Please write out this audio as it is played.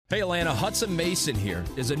Hey Atlanta, Hudson Mason here.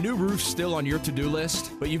 Is a new roof still on your to-do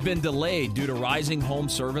list, but you've been delayed due to rising home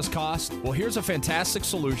service costs? Well, here's a fantastic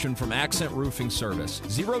solution from Accent Roofing Service.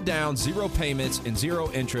 0 down, 0 payments, and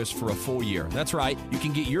 0 interest for a full year. That's right. You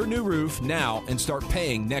can get your new roof now and start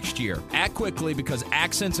paying next year. Act quickly because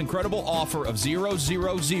Accent's incredible offer of 000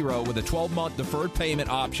 with a 12-month deferred payment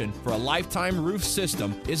option for a lifetime roof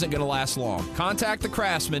system isn't going to last long. Contact the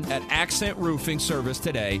craftsman at Accent Roofing Service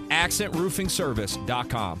today.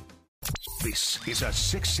 AccentRoofingService.com. This is a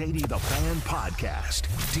 680 The Fan podcast.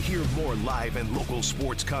 To hear more live and local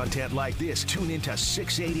sports content like this, tune into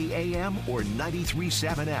 680 AM or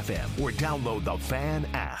 93.7 FM or download the Fan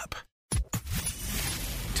app.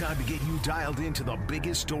 Time to get you dialed into the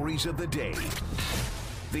biggest stories of the day.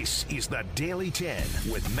 This is the Daily 10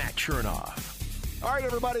 with Matt Chernoff. All right,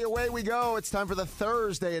 everybody, away we go. It's time for the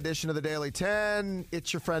Thursday edition of the Daily 10.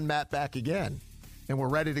 It's your friend Matt back again. And we're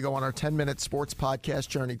ready to go on our 10-minute sports podcast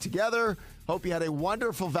journey together. Hope you had a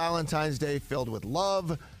wonderful Valentine's Day filled with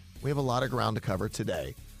love. We have a lot of ground to cover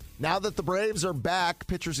today. Now that the Braves are back,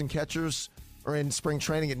 pitchers and catchers are in spring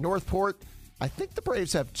training at Northport. I think the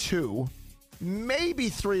Braves have 2, maybe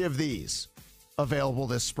 3 of these available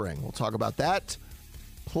this spring. We'll talk about that.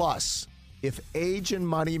 Plus, if age and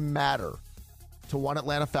money matter to one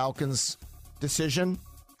Atlanta Falcons decision,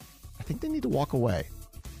 I think they need to walk away.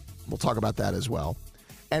 We'll talk about that as well.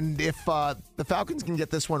 And if the Falcons can get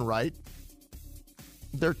this one right,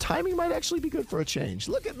 their timing might actually be good for a change.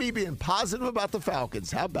 Look at me being positive about the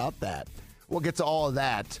Falcons. How about that? We'll get to all of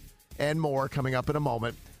that and more coming up in a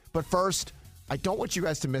moment. But first, I don't want you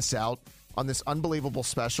guys to miss out on this unbelievable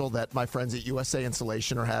special that my friends at USA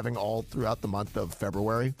Insulation are having all throughout the month of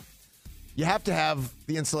February. You have to have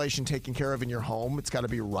the insulation taken care of in your home. It's got to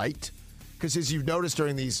be right. Because as you've noticed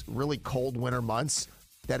during these really cold winter months,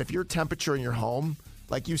 that if your temperature in your home,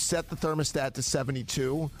 like you set the thermostat to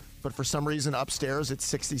 72, but for some reason upstairs it's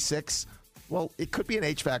 66, well, it could be an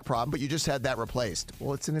HVAC problem, but you just had that replaced.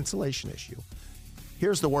 Well, it's an insulation issue.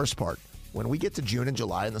 Here's the worst part. When we get to June and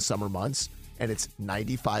July in the summer months, and it's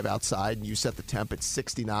 95 outside, and you set the temp at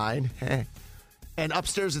 69, and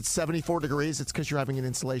upstairs it's 74 degrees, it's because you're having an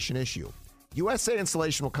insulation issue. USA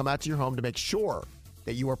Insulation will come out to your home to make sure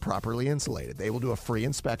that you are properly insulated. They will do a free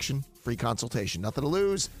inspection, free consultation. Nothing to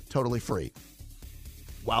lose, totally free.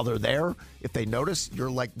 While they're there, if they notice you're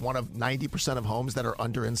like one of 90% of homes that are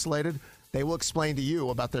under-insulated, they will explain to you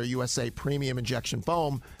about their USA Premium Injection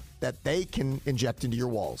Foam that they can inject into your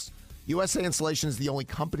walls. USA Insulation is the only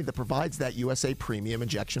company that provides that USA Premium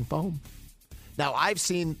Injection Foam. Now, I've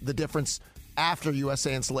seen the difference after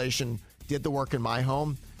USA Insulation did the work in my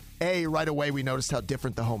home. Right away, we noticed how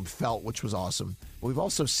different the home felt, which was awesome. We've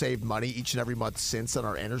also saved money each and every month since on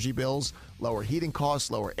our energy bills, lower heating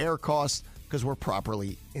costs, lower air costs, because we're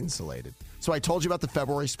properly insulated. So I told you about the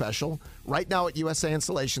February special. Right now at USA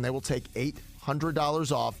Insulation, they will take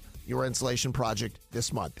 $800 off your insulation project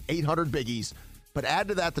this month. 800 biggies. But add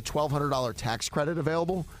to that the $1,200 tax credit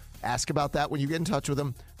available. Ask about that when you get in touch with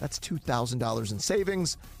them. That's $2,000 in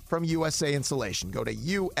savings from USA Insulation. Go to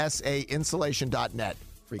usainsulation.net.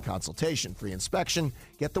 Free consultation, free inspection.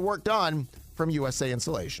 Get the work done from USA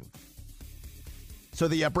Insulation. So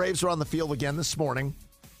the Braves are on the field again this morning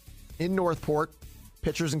in Northport.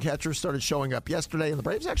 Pitchers and catchers started showing up yesterday, and the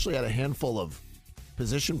Braves actually had a handful of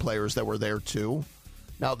position players that were there too.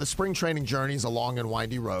 Now, the spring training journey is a long and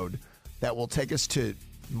windy road that will take us to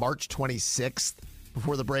March 26th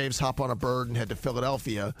before the Braves hop on a bird and head to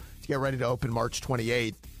Philadelphia to get ready to open March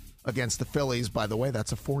 28th against the Phillies. By the way,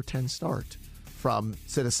 that's a 4:10 start from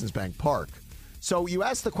Citizens Bank Park. So you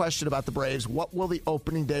asked the question about the Braves, what will the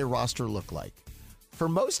opening day roster look like? For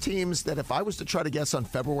most teams that if I was to try to guess on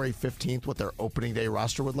February 15th what their opening day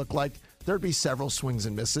roster would look like, there'd be several swings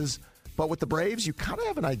and misses. But with the Braves, you kind of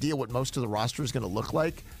have an idea what most of the roster is going to look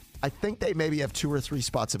like. I think they maybe have 2 or 3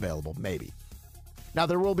 spots available, maybe. Now,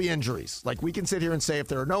 there will be injuries. Like, we can sit here and say if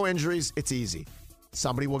there are no injuries, it's easy.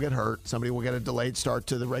 Somebody will get hurt. Somebody will get a delayed start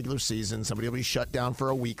to the regular season. Somebody will be shut down for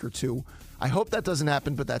a week or 2. I hope that doesn't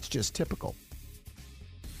happen, but that's just typical.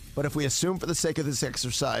 But if we assume for the sake of this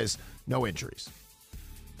exercise, no injuries.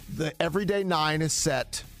 The everyday 9 is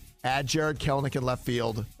set. Add Jared Kelenic in left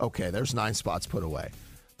field. Okay, there's 9 spots put away.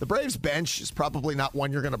 The Braves bench is probably not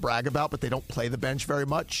one you're going to brag about, but they don't play the bench very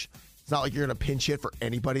much. It's not like you're going to pinch hit for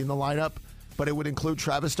anybody in the lineup, but it would include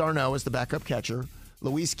Travis d'Arnaud as the backup catcher,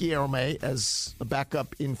 Luis Guillorme as a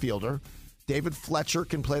backup infielder. David Fletcher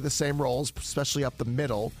can play the same roles, especially up the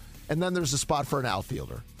middle. And then there's a spot for an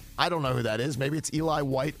outfielder. I don't know who that is. Maybe it's Eli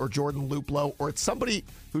White or Jordan Luplow, or it's somebody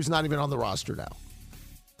who's not even on the roster now.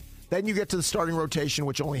 Then you get to the starting rotation,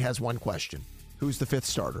 which only has one question. Who's the 5th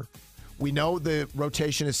starter? We know the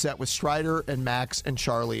rotation is set with Strider and Max and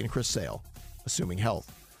Charlie and Chris Sale, assuming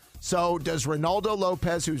health. So does Ronaldo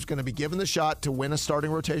Lopez, who's going to be given the shot to win a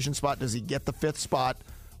starting rotation spot, does he get the 5th spot?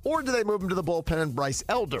 Or do they move him to the bullpen and Bryce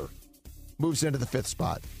Elder moves into the 5th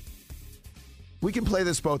spot? We can play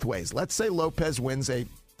this both ways. Let's say Lopez wins a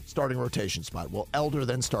starting rotation spot. Well, Elder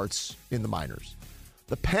then starts in the minors.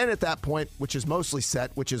 The pen at that point, which is mostly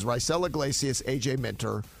set, which is Raisel Iglesias, A.J.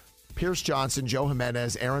 Minter, Pierce Johnson, Joe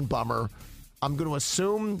Jimenez, Aaron Bummer. I'm going to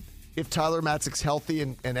assume if Tyler Matzek's healthy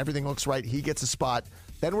and everything looks right, he gets a spot.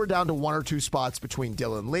 Then we're down to 1 or 2 spots between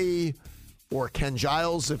Dylan Lee or Ken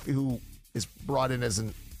Giles, who is brought in as a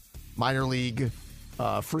minor league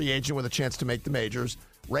free agent with a chance to make the majors.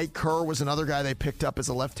 Ray Kerr was another guy they picked up as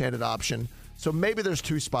a left-handed option. So maybe there's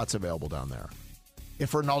 2 spots available down there.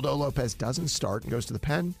 If Ronaldo Lopez doesn't start and goes to the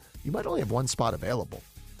pen, you might only have 1 spot available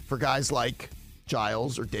for guys like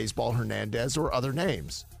Giles or Daysball Hernandez or other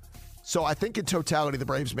names. So I think in totality, the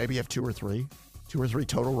Braves maybe have 2 or 3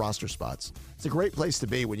 total roster spots. It's a great place to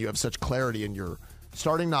be when you have such clarity in your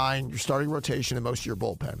starting 9, your starting rotation, and most of your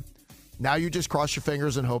bullpen. Now you just cross your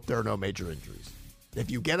fingers and hope there are no major injuries.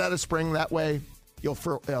 If you get out of spring that way, you'll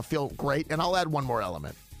feel great. And I'll add one more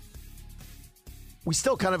element. We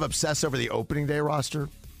still kind of obsess over the opening day roster.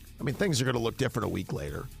 I mean, things are going to look different a week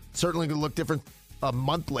later. Certainly going to look different a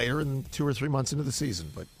month later and 2 or 3 months into the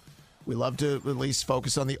season. But we love to at least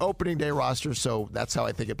focus on the opening day roster, so that's how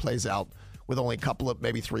I think it plays out, with only a couple of,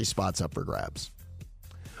 maybe 3 spots up for grabs.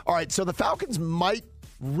 All right, so the Falcons might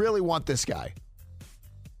really want this guy,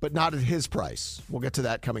 but not at his price. We'll get to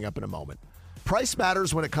that coming up in a moment. Price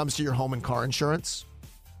matters when it comes to your home and car insurance.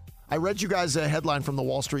 I read you guys a headline from the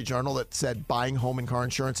Wall Street Journal that said buying home and car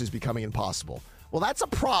insurance is becoming impossible. Well, that's a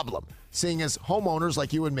problem, seeing as homeowners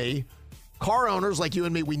like you and me, car owners like you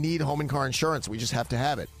and me, we need home and car insurance. We just have to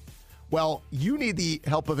have it. Well, you need the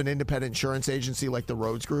help of an independent insurance agency like the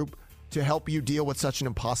Rhodes Group to help you deal with such an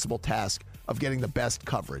impossible task of getting the best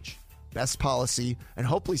coverage, best policy, and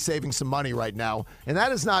hopefully saving some money right now. And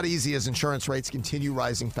that is not easy as insurance rates continue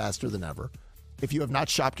rising faster than ever. If you have not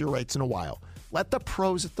shopped your rates in a while, let the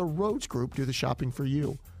pros at the Rhodes Group do the shopping for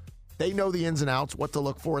you. They know the ins and outs, what to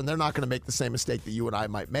look for, and they're not going to make the same mistake that you and I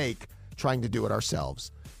might make trying to do it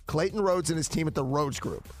ourselves. Clayton Rhodes and his team at the Rhodes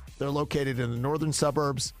Group, they're located in the northern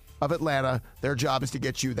suburbs of Atlanta. Their job is to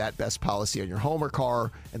get you that best policy on your home or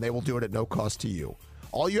car, and they will do it at no cost to you.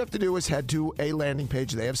 All you have to do is head to a landing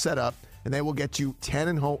page they have set up, and they will get you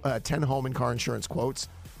 10 home and car insurance quotes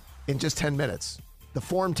in just 10 minutes. The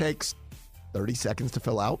form takes 30 seconds to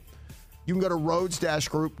fill out. You can go to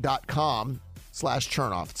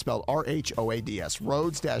rhodes-group.com/Chernoff. It's spelled RHOADS.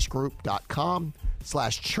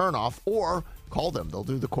 Rhodes-group.com/Chernoff, or call them. They'll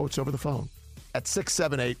do the quotes over the phone at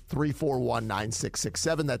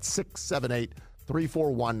 678-341-9667. That's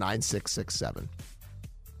 678-341-9667.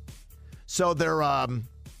 So there were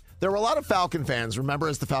a lot of Falcon fans, remember,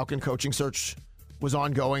 as the Falcon coaching search was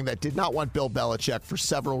ongoing, that did not want Bill Belichick for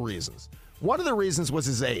several reasons. One of the reasons was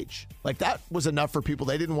his age. Like, that was enough for people.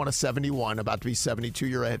 They didn't want a 71, about to be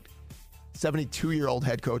 72-year-old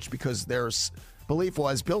head coach, because their belief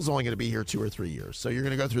was Bill's only going to be here 2 or 3 years. So you're going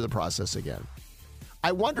to go through the process again.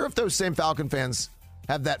 I wonder if those same Falcon fans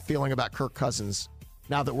have that feeling about Kirk Cousins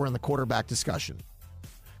now that we're in the quarterback discussion.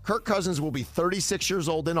 Kirk Cousins will be 36 years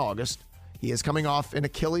old in August. He is coming off an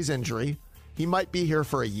Achilles injury. He might be here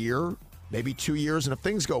for a year, maybe 2 years, and if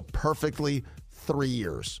things go perfectly, 3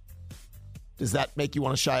 years. Does that make you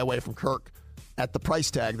want to shy away from Kirk at the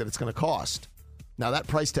price tag that it's going to cost? Now, that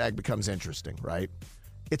price tag becomes interesting, right?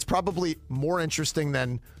 It's probably more interesting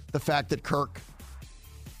than the fact that Kirk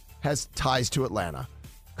has ties to Atlanta.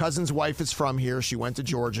 Cousins' wife is from here. She went to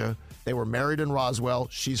Georgia. They were married in Roswell.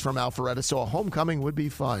 She's from Alpharetta, so a homecoming would be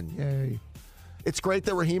fun. Yay. It's great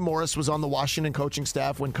that Raheem Morris was on the Washington coaching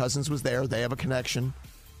staff when Cousins was there. They have a connection.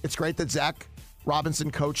 It's great that Zach Robinson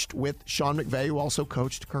coached with Sean McVay, who also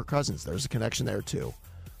coached Kirk Cousins. There's a connection there, too.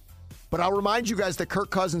 But I'll remind you guys that Kirk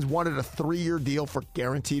Cousins wanted a 3-year deal for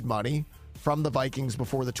guaranteed money from the Vikings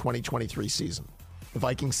before the 2023 season. The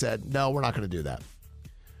Vikings said, no, we're not going to do that.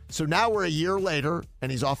 So now we're a year later,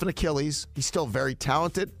 and he's off an Achilles. He's still very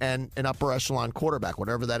talented and an upper echelon quarterback,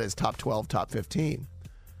 whatever that is, top 12, top 15.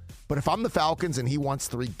 But if I'm the Falcons and he wants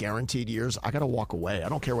 3 guaranteed years, I got to walk away. I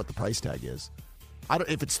don't care what the price tag is.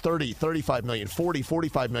 If it's 30, 35 million, 40,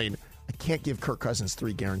 45 million, I can't give Kirk Cousins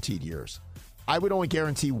 3 guaranteed years. I would only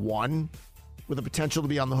guarantee 1 with the potential to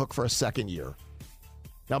be on the hook for a 2nd year.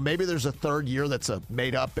 Now, maybe there's a 3rd year that's a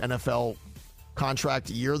made-up NFL contract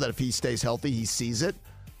year that if he stays healthy, he sees it.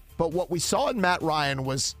 But what we saw in Matt Ryan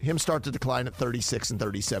was him start to decline at 36 and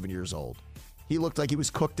 37 years old. He looked like he was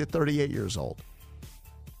cooked at 38 years old.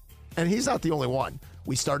 And he's not the only one.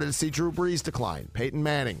 We started to see Drew Brees decline, Peyton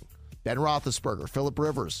Manning, Ben Roethlisberger, Phillip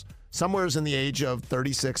Rivers, somewhere's in the age of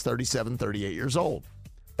 36, 37, 38 years old.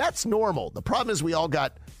 That's normal. The problem is we all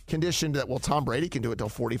got conditioned that, well, Tom Brady can do it till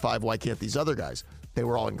 45. Why can't these other guys? They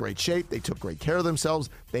were all in great shape. They took great care of themselves.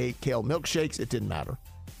 They ate kale milkshakes. It didn't matter.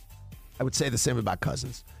 I would say the same about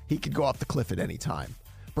Cousins. He could go off the cliff at any time.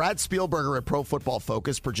 Brad Spielberger at Pro Football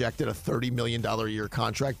Focus projected a $30 million a year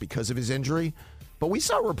contract because of his injury. But we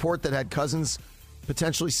saw a report that had Cousins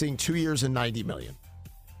potentially seeing 2 years and $90 million.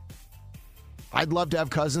 I'd love to have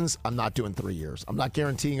Cousins. I'm not doing 3 years. I'm not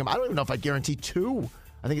guaranteeing him. I don't even know if I'd guarantee 2.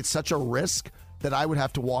 I think it's such a risk that I would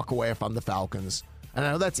have to walk away if I'm the Falcons. And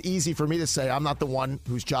I know that's easy for me to say. I'm not the one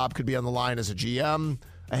whose job could be on the line as a GM,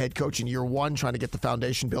 a head coach in year one, trying to get the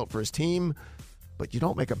foundation built for his team. But you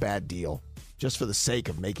don't make a bad deal just for the sake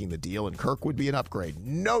of making the deal. And Kirk would be an upgrade.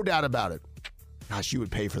 No doubt about it. Gosh, you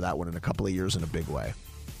would pay for that one in a couple of years in a big way.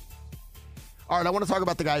 All right, I want to talk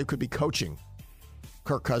about the guy who could be coaching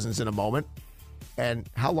Kirk Cousins in a moment and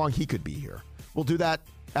how long he could be here. We'll do that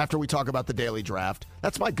after we talk about the Daily Draft.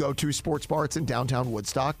 That's my go-to sports bar. It's in downtown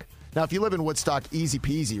Woodstock. Now, if you live in Woodstock, easy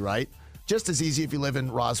peasy, right? Just as easy if you live in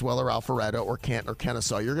Roswell or Alpharetta or Canton or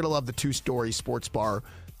Kennesaw. You're going to love the 2-story sports bar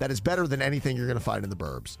that is better than anything you're going to find in the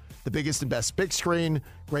burbs. The biggest and best big screen,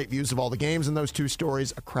 great views of all the games in those 2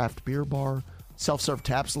 stories, a craft beer bar, self-serve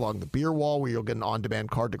taps along the beer wall where you'll get an on-demand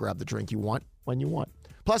card to grab the drink you want when you want.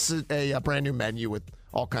 Plus a brand new menu with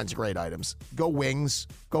all kinds of great items. Go wings,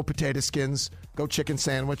 go potato skins, go chicken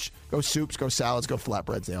sandwich, go soups, go salads, go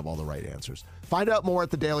flatbreads. They have all the right answers. Find out more at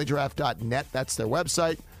thedailydraft.net. That's their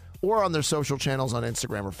website. Or on their social channels on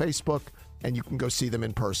Instagram or Facebook. And you can go see them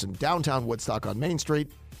in person. Downtown Woodstock on Main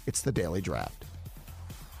Street. It's the Daily Draft.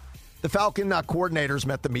 The Falcon coordinators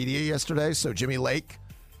met the media yesterday. So Jimmy Lake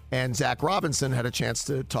and Zach Robinson had a chance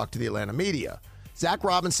to talk to the Atlanta media. Zach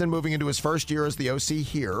Robinson moving into his first year as the OC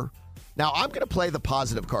here. Now, I'm going to play the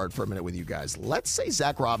positive card for a minute with you guys. Let's say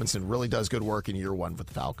Zach Robinson really does good work in year one for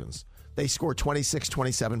the Falcons. They score 26,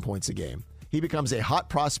 27 points a game. He becomes a hot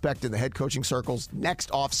prospect in the head coaching circles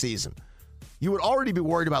next offseason. You would already be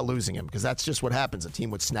worried about losing him because that's just what happens. A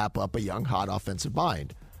team would snap up a young, hot offensive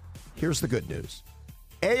mind. Here's the good news.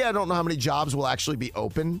 I don't know how many jobs will actually be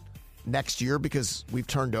open next year because we've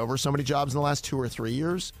turned over so many jobs in the last 2 or 3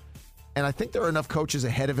 years. And I think there are enough coaches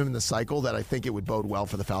ahead of him in the cycle that I think it would bode well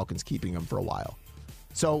for the Falcons keeping him for a while.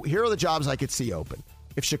 So here are the jobs I could see open.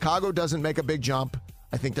 If Chicago doesn't make a big jump,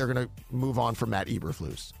 I think they're going to move on from Matt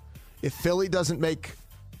Eberflus. If Philly doesn't make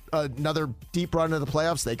another deep run into the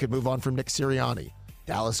playoffs, they could move on from Nick Sirianni.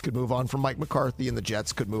 Dallas could move on from Mike McCarthy, and the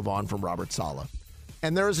Jets could move on from Robert Saleh.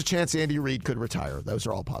 And there is a chance Andy Reid could retire. Those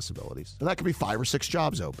are all possibilities. And that could be 5 or 6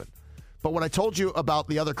 jobs open. But what I told you about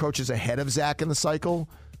the other coaches ahead of Zach in the cycle,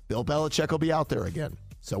 Bill Belichick will be out there again.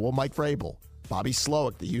 So will Mike Vrabel, Bobby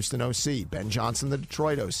Slowick, the Houston OC, Ben Johnson, the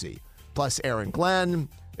Detroit OC, plus Aaron Glenn,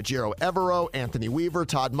 Ejiro Evero, Anthony Weaver,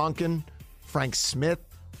 Todd Monken, Frank Smith,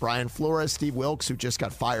 Brian Flores, Steve Wilkes, who just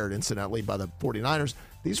got fired, incidentally, by the 49ers.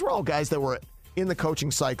 These were all guys that were in the coaching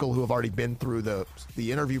cycle who have already been through the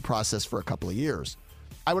interview process for a couple of years.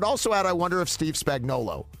 I would also add, I wonder if Steve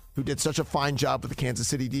Spagnuolo, who did such a fine job with the Kansas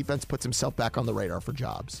City defense, puts himself back on the radar for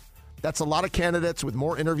jobs. That's a lot of candidates with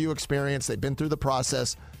more interview experience. They've been through the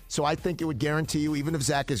process. So I think it would guarantee you, even if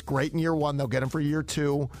Zach is great in year one, they'll get him for year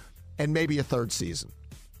 2 and maybe a 3rd season.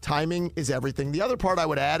 Timing is everything. The other part I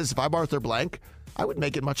would add is if I'm Arthur Blank, I would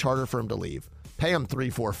make it much harder for him to leave. Pay him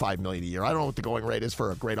 $3, $4, $5 million a year. I don't know what the going rate is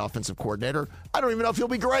for a great offensive coordinator. I don't even know if he'll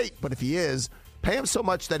be great. But if he is, pay him so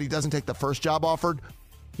much that he doesn't take the first job offered.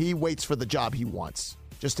 He waits for the job he wants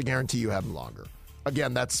just to guarantee you have him longer.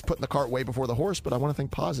 Again, that's putting the cart way before the horse, but I want to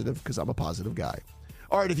think positive because I'm a positive guy.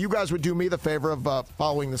 All right, if you guys would do me the favor of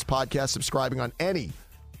following this podcast, subscribing on any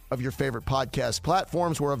of your favorite podcast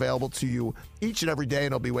platforms, we're available to you each and every day,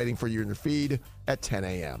 and I'll be waiting for you in your feed at 10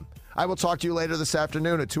 a.m. I will talk to you later this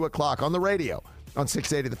afternoon at 2 o'clock on the radio on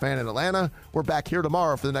 680 The Fan in Atlanta. We're back here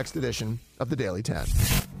tomorrow for the next edition of the Daily 10.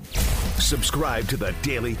 Subscribe to the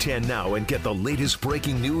Daily 10 now and get the latest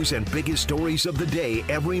breaking news and biggest stories of the day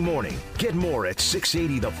every morning. Get more at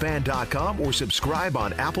 680thefan.com or subscribe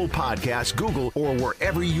on Apple Podcasts, Google, or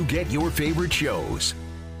wherever you get your favorite shows.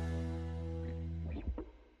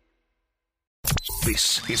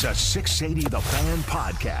 This is a 680 The Fan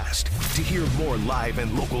podcast. To hear more live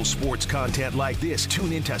and local sports content like this,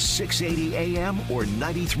 tune into 680 AM or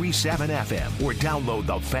 93.7 FM or download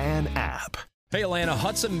the Fan app. Hey Atlanta,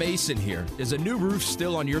 Hudson Mason here. Is a new roof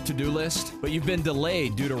still on your to-do list, but you've been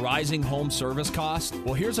delayed due to rising home service costs?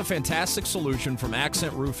 Well, here's a fantastic solution from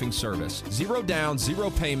Accent Roofing Service. 0 down, 0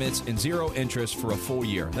 payments, and 0 interest for a full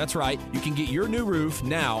year. That's right. You can get your new roof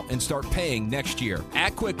now and start paying next year.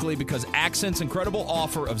 Act quickly because Accent's incredible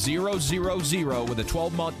offer of 000 with a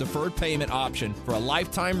 12-month deferred payment option for a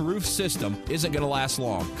lifetime roof system isn't going to last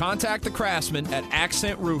long. Contact the craftsman at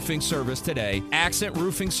Accent Roofing Service today,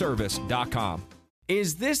 accentroofingservice.com.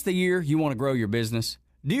 Is this the year you want to grow your business?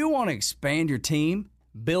 Do you want to expand your team?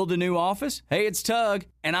 Build a new office? Hey, it's Tug,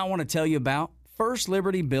 and I want to tell you about First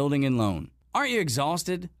Liberty Building and Loan. Aren't you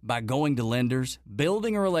exhausted by going to lenders,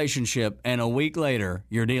 building a relationship, and a week later,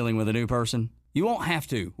 you're dealing with a new person? You won't have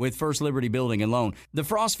to with First Liberty Building and Loan. The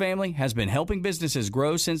Frost family has been helping businesses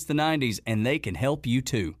grow since the 90s, and they can help you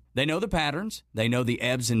too. They know the patterns, they know the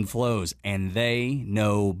ebbs and flows, and they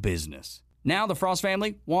know business. Now the Frost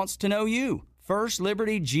family wants to know you.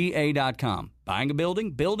 FirstLibertyGA.com. Buying a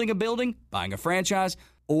building, building a building, buying a franchise,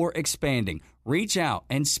 or expanding. Reach out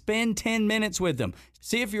and spend 10 minutes with them.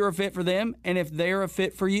 See if you're a fit for them and if they're a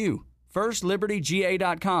fit for you.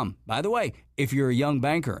 FirstLibertyGA.com. By the way, if you're a young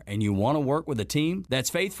banker and you want to work with a team that's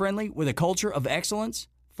faith-friendly with a culture of excellence,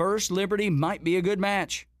 First Liberty might be a good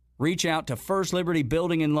match. Reach out to First Liberty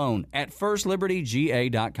Building and Loan at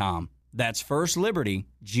FirstLibertyGA.com. That's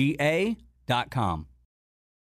FirstLibertyGA.com.